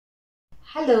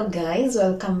Hello guys,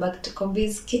 welcome back to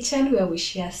Kobi's Kitchen, where we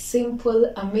share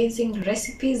simple, amazing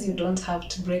recipes. You don't have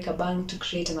to break a bank to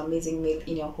create an amazing meal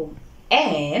in your home.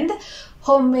 And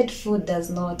homemade food does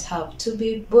not have to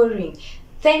be boring.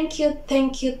 Thank you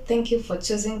for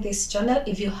choosing this channel.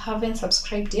 If you haven't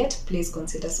subscribed yet, please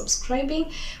consider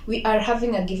subscribing. We are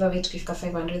having a giveaway to Kifka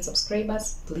 500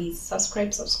 subscribers. Please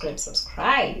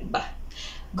subscribe.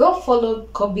 Go follow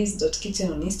Kobi's.kitchen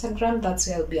on Instagram. That's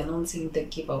where I'll be announcing the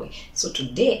giveaway. So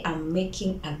today I'm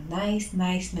making a nice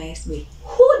meal.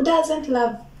 Who doesn't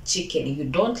love chicken? If you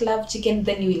don't love chicken,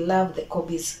 then you will love the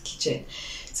Kobi's kitchen.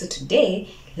 So today,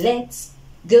 let's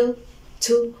go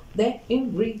to the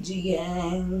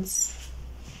ingredients.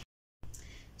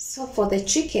 So for the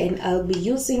chicken, I'll be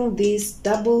using this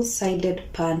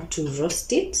double-sided pan to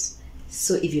roast it.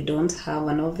 So if you don't have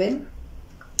an oven,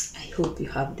 I hope you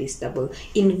have this double.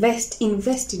 Invest in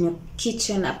your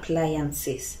kitchen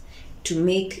appliances to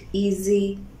make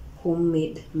easy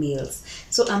homemade meals.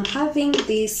 So I'm having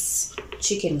these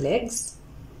chicken legs.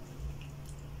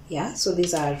 Yeah, so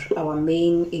these are our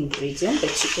main ingredient, the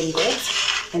chicken legs.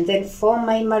 And then for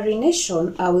my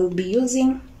marination, I will be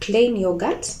using plain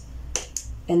yogurt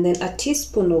and then a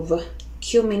teaspoon of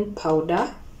cumin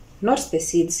powder, not the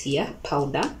seeds here,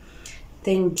 powder.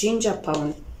 Then ginger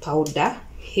powder.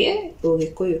 Here,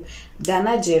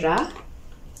 Dana Jera,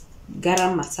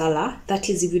 garam masala. That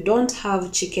is, if you don't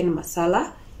have chicken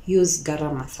masala, use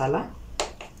garam masala.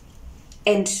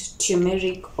 And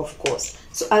turmeric, of course.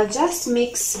 So I'll just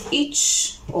mix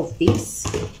each of these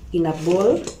in a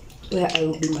bowl where I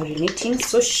will be marinating.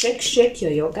 So shake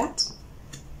your yogurt.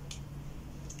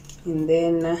 And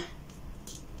then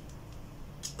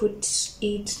put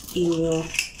it in your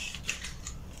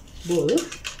bowl.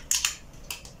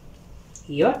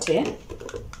 Yote.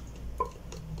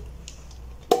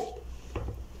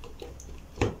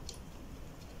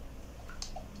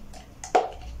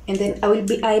 And then I will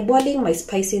be eyeballing my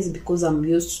spices because I'm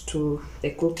used to the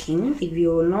cooking. If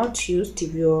you're not used,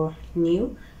 if you're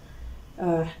new,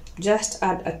 just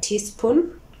add a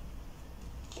teaspoon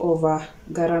of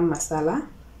garam masala.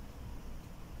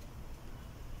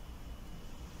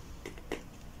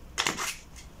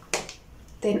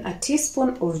 Then a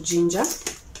teaspoon of ginger.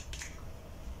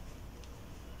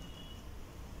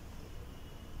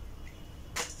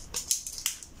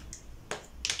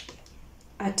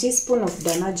 A teaspoon of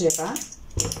Dana Jera.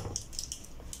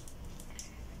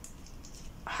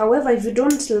 However, if you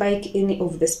don't like any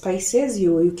of the spices,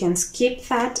 you can skip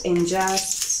that and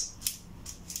just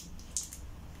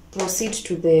proceed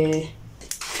to the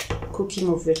cooking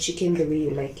of your chicken the way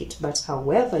you like it. But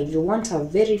however, if you want a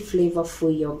very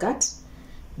flavorful yogurt,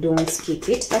 don't skip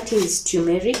it. That is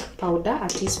turmeric powder, a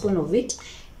teaspoon of it.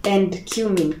 And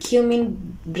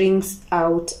cumin brings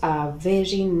out a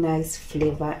very nice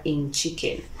flavor in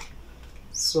chicken.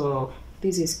 So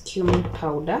this is cumin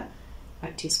powder,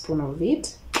 a teaspoon of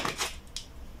it,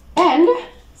 and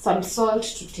some salt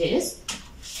to taste.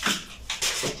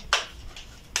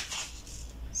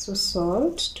 So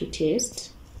salt to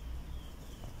taste.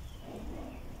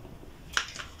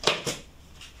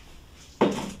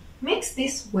 Mix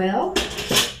this well.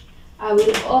 I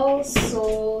will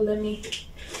also, let me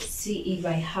see if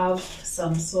I have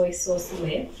some soy sauce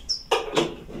left.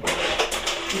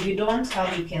 If you don't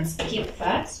have, you can skip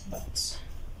that, but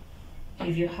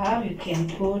if you have, you can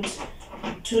put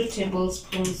 2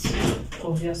 tablespoons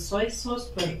of your soy sauce,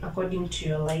 but according to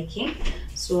your liking.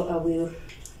 So I will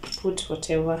put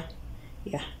whatever,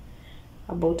 yeah,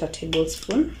 about a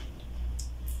tablespoon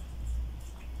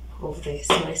of the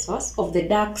soy sauce, of the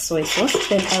dark soy sauce.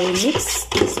 Then I will mix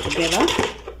this together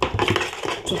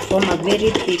to form a very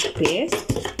thick paste.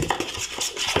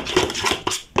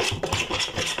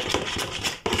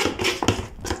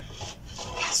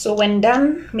 So when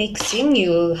done mixing,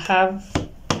 you will have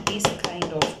this kind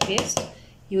of paste.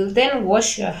 You will then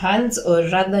wash your hands, or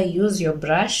rather use your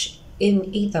brush,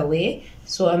 in either way.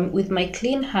 So with my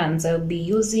clean hands, I'll be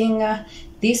using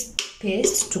this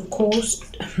paste to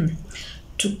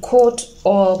coat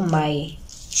all my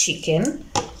chicken.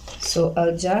 So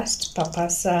I'll just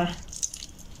papasa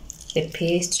the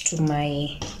paste to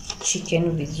my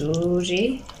chicken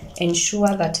vizuri.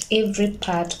 Ensure that every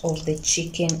part of the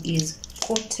chicken is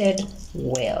coated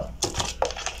well.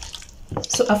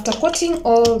 So after coating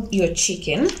all your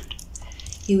chicken,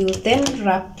 you will then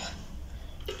wrap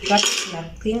it in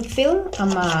a cling film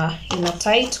in a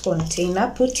tight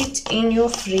container. Put it in your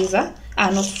freezer,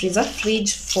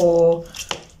 fridge for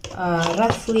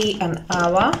roughly an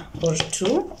hour or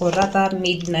 2, or rather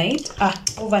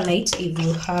overnight if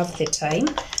you have the time.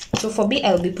 So for me,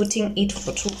 I'll be putting it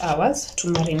for 2 hours to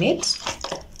marinate,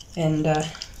 and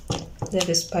let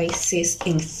the spices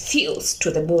infuse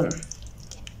to the bone.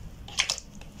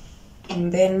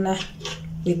 And then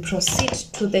we proceed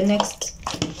to the next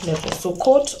level. So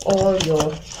coat all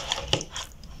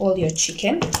your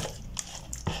chicken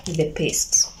with the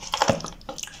paste.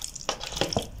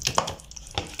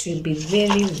 It will be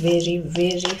very, very,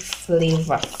 very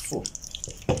flavorful.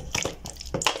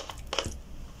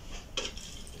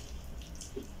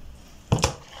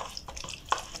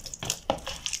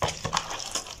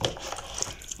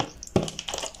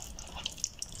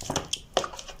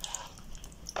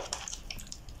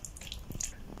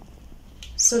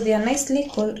 So they are nicely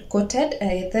coated.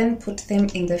 I then put them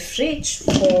in the fridge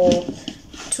for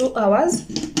 2 hours,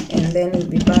 and then we'll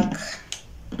be back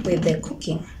with the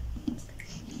cooking.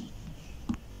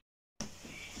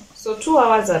 So 2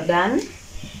 hours are done,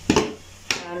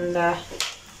 and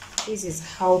this is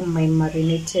how my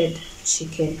marinated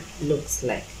chicken looks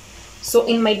like. So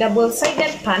in my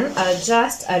double-sided pan, I'll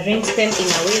just arrange them in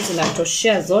a way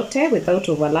zinatoshea zote without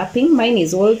overlapping. Mine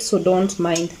is old, so don't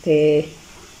mind the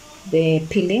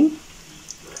peeling.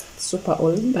 Super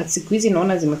old, but siku hizi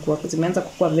naona zimeanza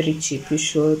kukua very cheap. You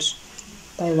should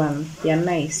buy one, they are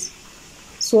nice.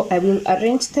 So I will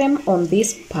arrange them on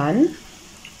this pan.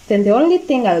 Then the only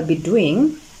thing I'll be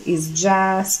doing is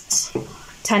just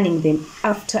turning them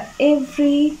after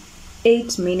every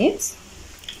 8 minutes.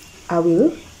 I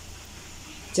will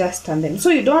just turn them. So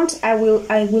I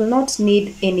will not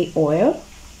need any oil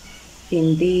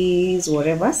in these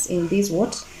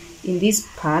in this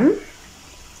pan,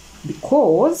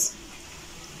 because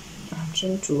I'm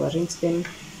trying to arrange them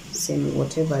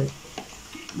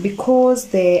because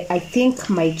I think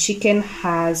my chicken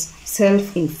has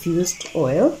self-infused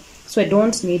oil, so I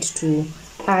don't need to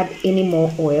add any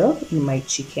more oil in my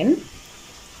chicken.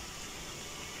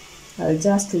 I'll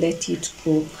just let it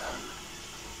cook.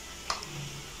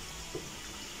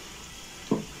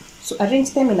 So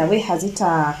arrange them in a way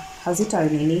hazita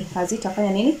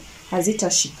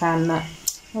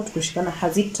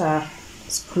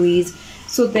squeeze.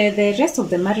 So the rest of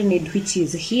the marinade which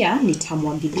is here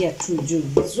nitamwagilia tu juu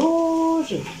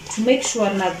vizuri to make sure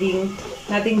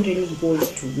nothing really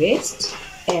goes to waste,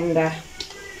 and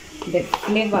the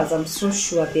flavors, I'm so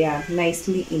sure they are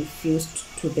nicely infused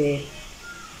to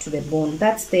the bone.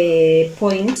 That's the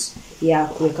point ya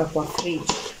kuweka kwa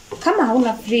fridge. Kama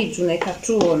hauna fridge unaweka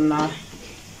tu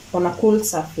on a cool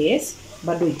surface,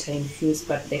 bado ita infuse,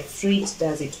 but the fridge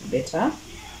does it better.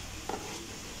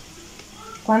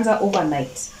 Kwanza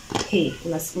overnight, hey,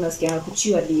 unasikia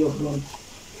kuchiwa hiyo bone,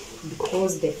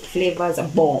 because the flavors are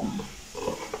bomb,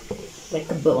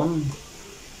 like a bomb.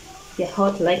 They're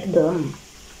hot like bomb,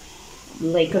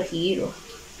 like a hero.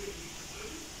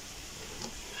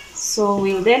 So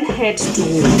we'll then head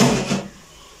to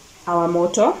our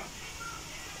motor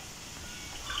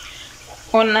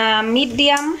on a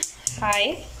medium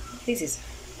high. This is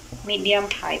medium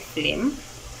high flame.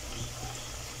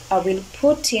 I will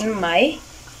put in my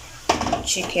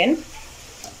chicken,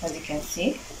 as you can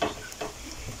see.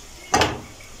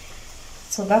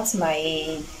 So that's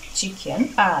my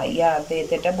chicken.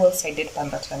 The double-sided pan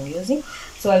that I'm using.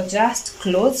 So I'll just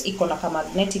close. Ikona ka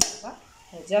magnetic cover.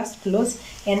 I'll just close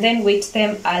and then wait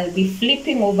them. I'll be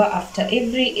flipping over after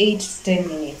every 8 to 10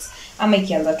 minutes. Ama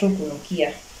ikianza tu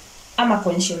kunukia, ama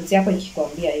conscience yako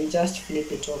ikikwambia, you just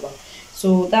flip it over.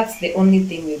 So that's the only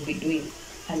thing we'll be doing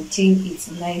until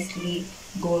it's nicely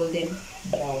golden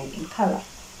brown in color.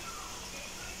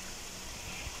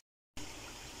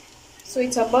 So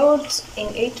it's about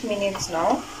in 8 minutes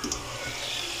now,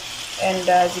 and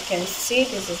as you can see,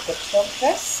 this is the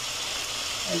progress.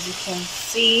 As you can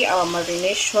see, our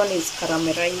marination is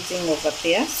caramelizing over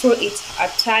there, so it's a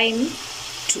time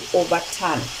to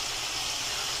overturn.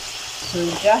 So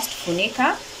just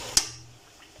funika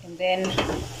and then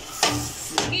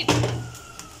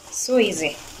so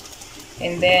easy,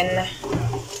 and then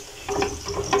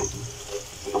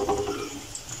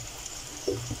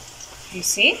you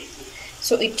see.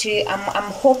 So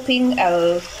I'm hoping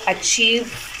I'll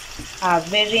achieve a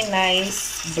very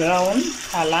nice brown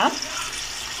color.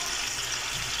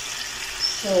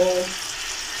 So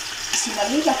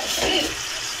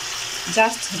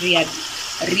just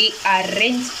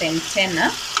rearrange them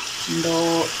tena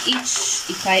ndo each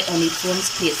ikae on its own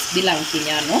space bila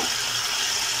mfinyano.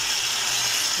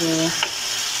 So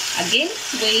again,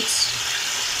 wait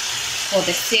for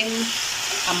the same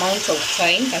amount of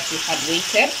time that you had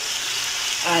waited,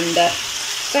 and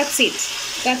that's it.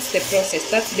 That's the process.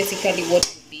 That's basically what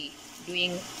we'll be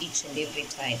doing each and every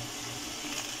time.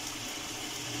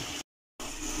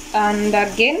 And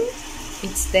again,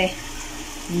 it's the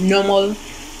normal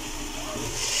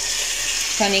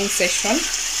turning session.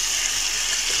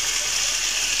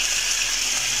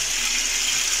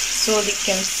 So you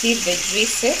can see the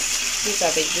juices. These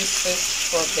are the juices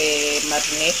for the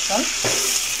marination.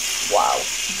 Wow,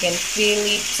 you can feel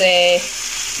it,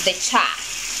 the char.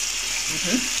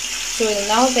 So we'll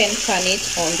now then turn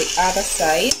it on the other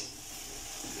side.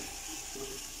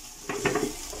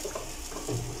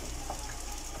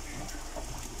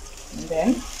 And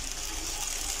then,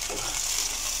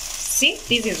 see,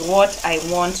 this is what I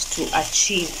want to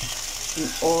achieve in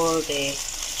all the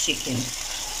chicken.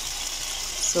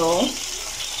 So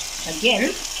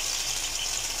again,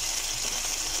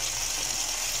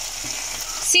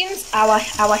 since our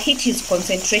heat is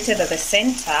concentrated at the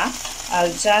center,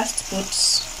 I'll just put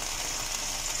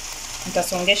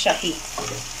nitasongesha hii.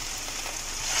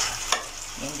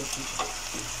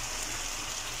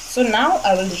 So now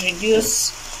I will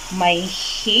reduce my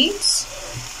heat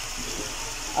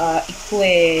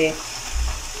ikue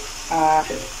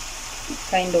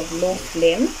kind of low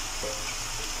flame.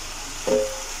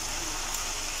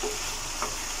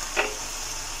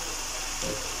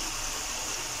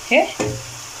 Okay.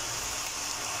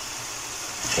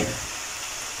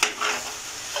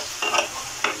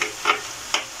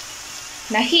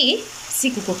 Na hii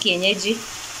si kuku kienyeji.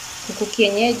 Kuku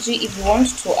kienyeji, if you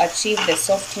want to achieve the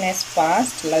softness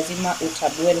first, lazima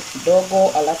utaboil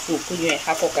kidogo, alafu ukunywe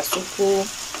hapo kasupu,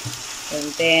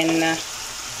 and then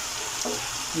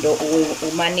ndo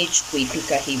umanage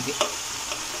kuipika hivi.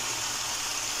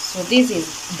 So this is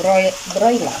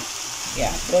broiler.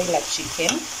 Yeah, broiler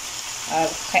chicken. A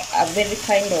very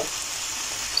kind of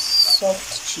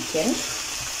soft chicken.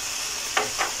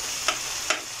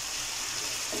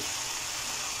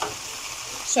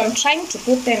 So I'm trying to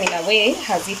put them in a way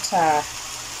as it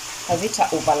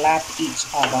overlap each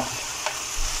other.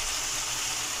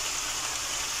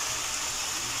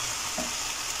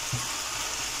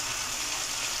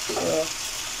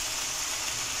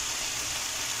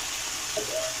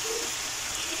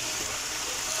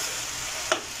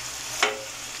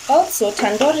 Also,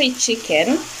 tandoori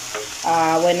chicken,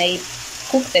 when I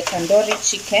cook the tandoori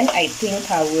chicken, I think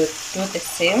I will do the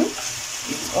same.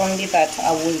 It's only that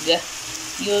I will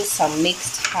use some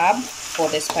mixed herb for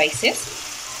the spices.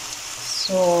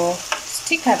 So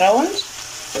stick around,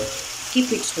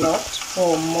 keep it locked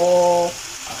for more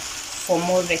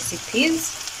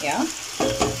recipes. Yeah.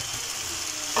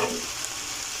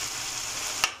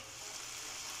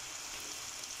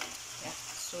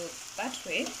 So that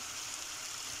way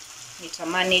nita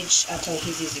manage hata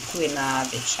hizi zikuwe na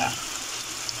the char.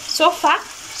 So far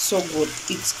so good.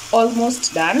 It's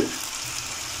almost done.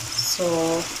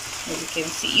 So as you can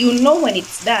see, you know when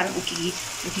it's done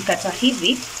ukikata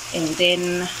hivi, and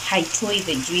then haitoi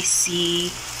the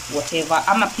juicy whatever,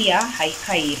 ama pia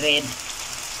haikai red.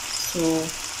 So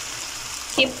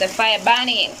keep the fire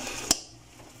burning.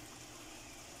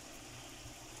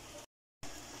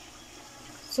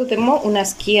 So the more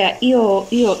unasikia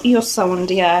iyo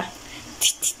sound ya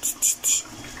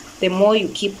the more you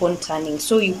keep on turning.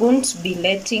 So you won't be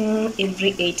letting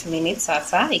every 8 minutes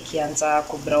sasa ikianza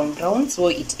ku brown. So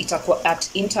itakuwa at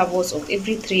intervals of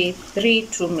every 2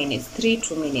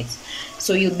 minutes.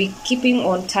 So you'll be keeping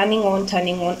on turning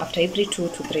on after every 2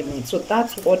 to 3 minutes. So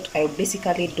that's what I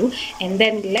basically do, and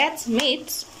then let's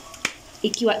meet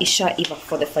ikiwa isha iva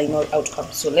for the final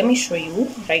outcome. So let me show you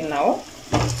right now.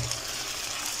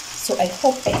 So I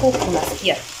hope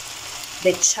unasikia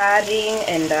the charring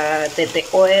and the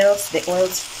oils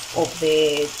of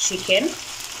the chicken.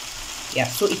 Yeah,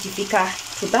 so ikifika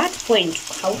to that point,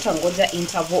 hautangoja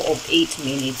interval of 8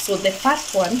 minutes. So the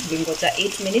first one tulingoja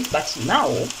 8 minutes, but now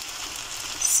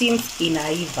since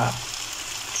inaiva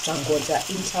tutangoja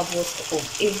intervals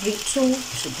of every 2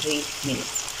 to 3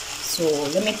 minutes. So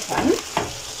let me turn.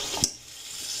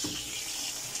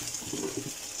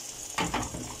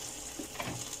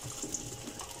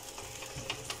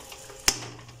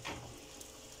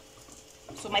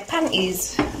 So my pan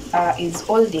is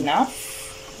old enough.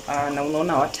 Na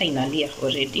unaona wata inalia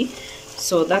already.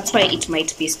 So that's why it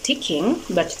might be sticking,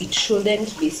 but it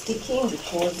shouldn't be sticking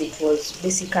because it was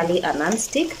basically a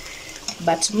non-stick.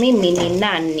 But mimi ni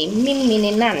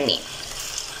nani.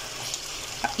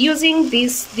 Using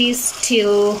these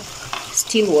steel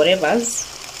whatever's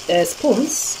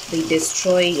spoons, they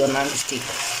destroy your non-stick.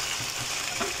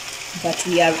 But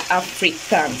we are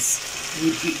Africans.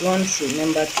 We don't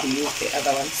remember to use the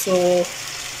other one. So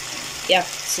yeah,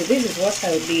 so this is what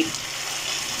I'll be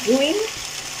doing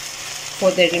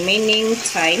for the remaining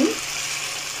time.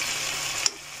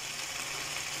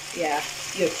 Yeah,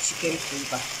 your chicken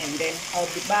flavor, and then I'll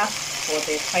be back for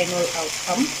the final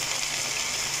outcome.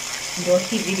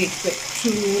 Don't leave it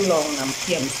too long. I'm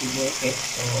here.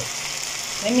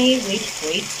 So let me wait for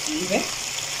it to even.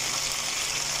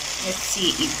 Let's see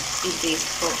if there is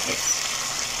progress.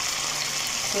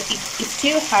 So it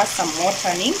still has some more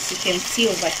turnings. You can see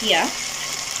over here.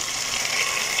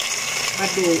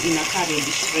 Bado inakaa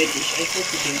reddish. I hope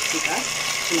you can see that.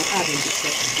 Inakaa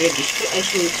reddish. So I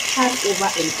should turn over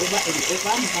and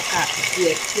over mpaka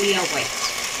iwe clear white.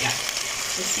 Yeah.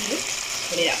 So see it?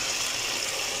 Put it up.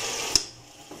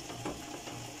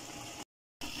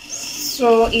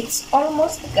 So it's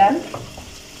almost done.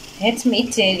 Let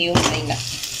me tell you mine.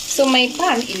 So my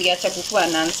pan iliacha kukua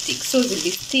non-stick. So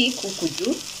zilistick huku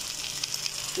juu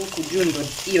ndo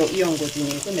hiyo ngozi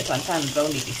nyingine imetan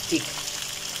brown ilistick.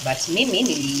 But mimi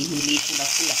nilifula.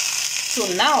 So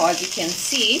now as you can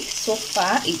see, so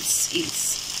far it's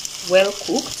well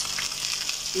cooked.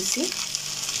 You see?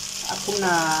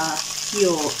 Hakuna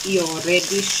hiyo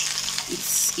reddish.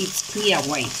 It's clear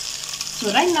white.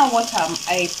 So right now what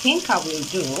I think I will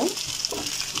do,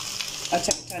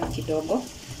 acha turn kidogo,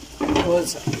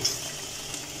 because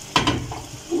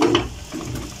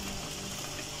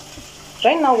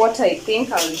right now what I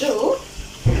think I'll do,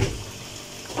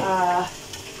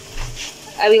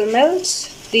 I will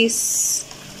melt this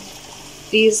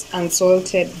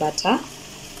unsalted butter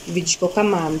vijiko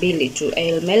kama mbili tu.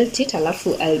 I'll melt it,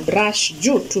 alafu I'll brush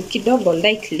juu tu kidogo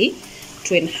lightly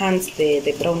to enhance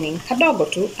the browning kadogo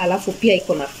tu, alafu pia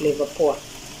iko na flavor poa.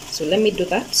 So let me do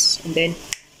that and then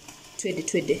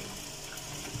twede.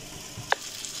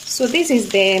 So this is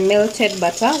the melted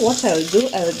butter. What I'll do,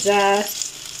 I'll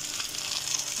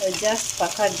just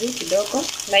paka juu kidogo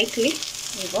lightly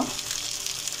hivyo.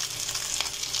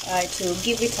 It will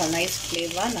give it a nice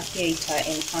flavor na pia ita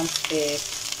enhance the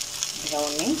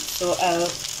browning. So I'll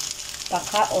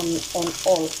paka on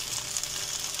all.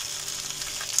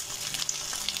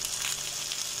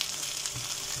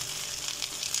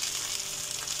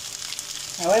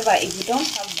 However, if you don't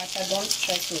have butter, don't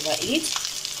stress over it.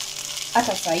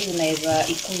 Hata sahi unaweza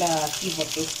ikula hivyo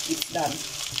tu. It's done.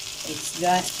 It's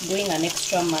just going an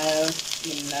extra mile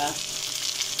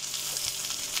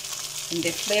in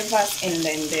the flavors and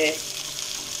then the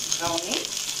browning.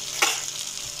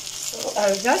 So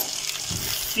I'll just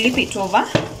flip it over.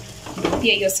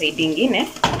 Pia hiyo side ingine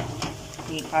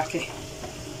nipake.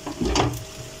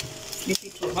 Flip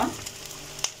it over.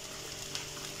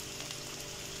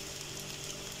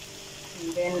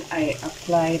 And then I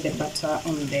apply the butter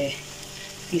on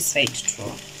this side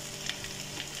too.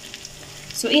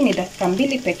 So hii ni dakika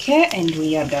mbili pekee and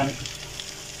we are done.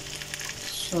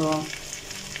 So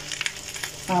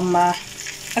I'm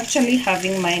actually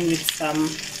having mine with some,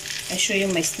 I show you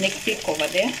my sneak peek over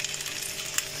there.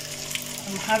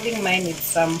 I'm having mine with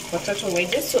some potato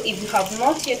wedges. So if you have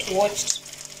not yet watched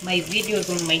my videos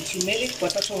on my turmeric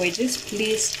potato wedges,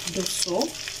 please do so.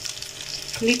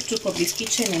 Click to Kobe's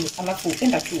Kitchen and alafu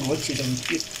upenda tu watch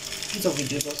hizo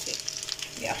videos also.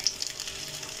 Yeah.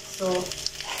 So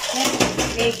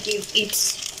let me give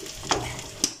it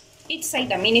each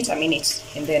side a minute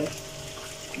and then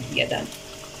we are done.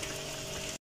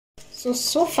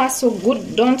 So far so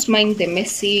good. Don't mind the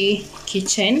messy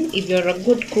kitchen. If you're a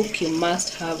good cook, you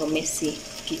must have a messy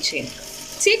kitchen.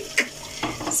 Tick.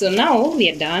 So now we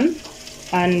are done,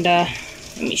 and let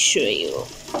me show you.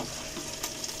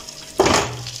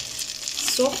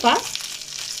 So far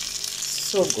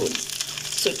so good.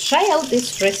 So try out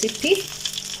this recipe.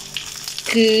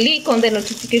 Click on the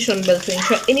notification bell to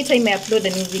ensure anytime I upload a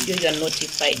new video you are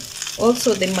notified.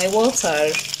 Also my walls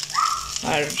are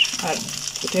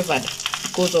whatever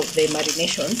because of the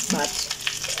marination, but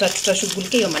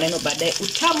tutashughulikia hiyo maneno baadaye.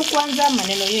 Utamu kwanza,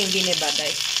 maneno hiyo ingine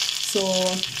baadaye.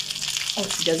 So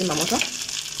sijazima moto.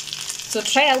 So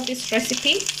try out this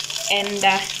recipe and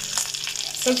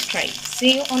subscribe.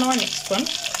 See you on our next one.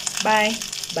 Bye.